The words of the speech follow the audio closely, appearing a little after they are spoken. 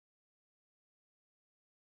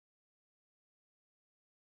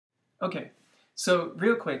Okay, so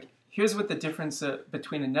real quick, here's what the difference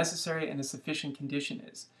between a necessary and a sufficient condition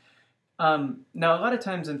is. Now, a lot of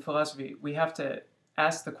times in philosophy, we have to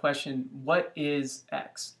ask the question, what is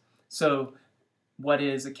X? So, what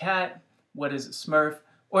is a cat? What is a Smurf?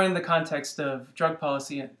 Or in the context of drug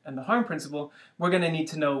policy and the harm principle, we're going to need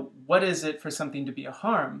to know what is it for something to be a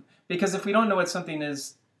harm. Because if we don't know what something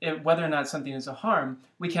is, whether or not something is a harm,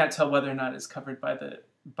 we can't tell whether or not it's covered by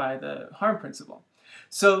the harm principle.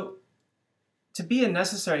 So, to be a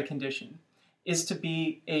necessary condition is to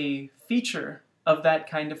be a feature of that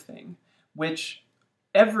kind of thing, which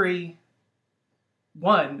everything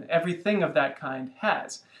of that kind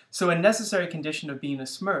has. So a necessary condition of being a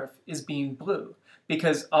Smurf is being blue,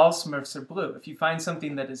 because all Smurfs are blue. If you find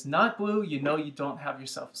something that is not blue, you know you don't have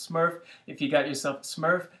yourself a Smurf. If you got yourself a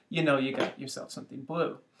Smurf, you know you got yourself something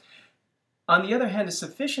blue. On the other hand, a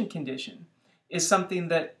sufficient condition is something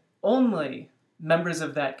that only members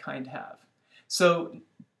of that kind have. So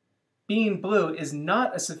being blue is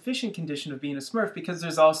not a sufficient condition of being a Smurf because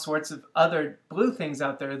there's all sorts of other blue things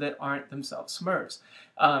out there that aren't themselves Smurfs.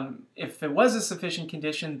 If it was a sufficient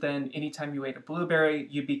condition, then anytime you ate a blueberry,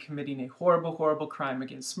 you'd be committing a horrible, horrible crime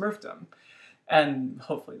against Smurfdom. And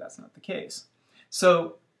hopefully that's not the case.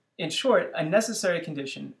 So in short, a necessary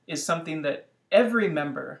condition is something that every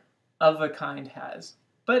member of a kind has,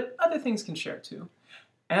 but other things can share too.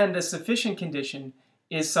 And a sufficient condition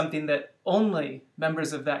is something that only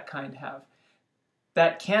members of that kind have.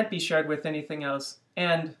 That can't be shared with anything else,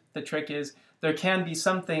 and the trick is there can be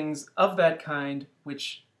some things of that kind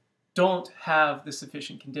which don't have the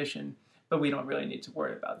sufficient condition, but we don't really need to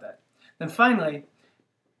worry about that. Then finally,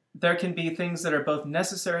 there can be things that are both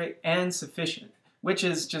necessary and sufficient, which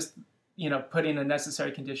is just, putting a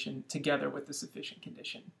necessary condition together with the sufficient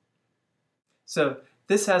condition. So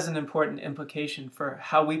this has an important implication for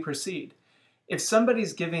how we proceed. If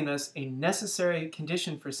somebody's giving us a necessary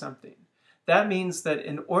condition for something, that means that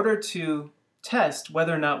in order to test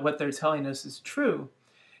whether or not what they're telling us is true,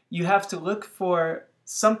 you have to look for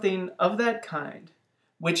something of that kind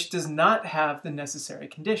which does not have the necessary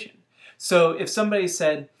condition. So if somebody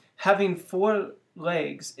said, having 4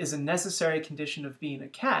 legs is a necessary condition of being a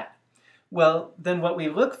cat, well, then what we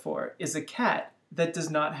look for is a cat that does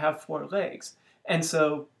not have 4 legs. And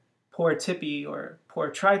so poor Tippy or poor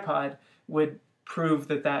Tripod would prove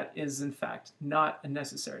that that is in fact not a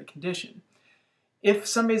necessary condition. If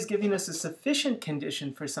somebody's giving us a sufficient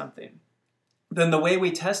condition for something, then the way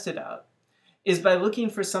we test it out is by looking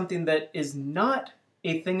for something that is not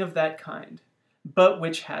a thing of that kind, but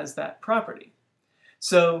which has that property.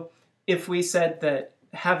 So if we said that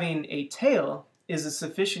having a tail is a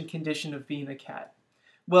sufficient condition of being a cat,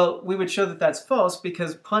 well, we would show that that's false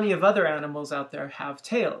because plenty of other animals out there have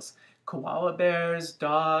tails. Koala bears,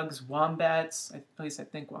 dogs, wombats, at least I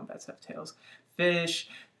think wombats have tails, fish,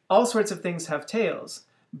 all sorts of things have tails,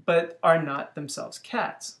 but are not themselves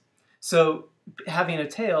cats. So having a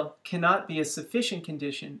tail cannot be a sufficient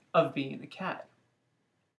condition of being a cat.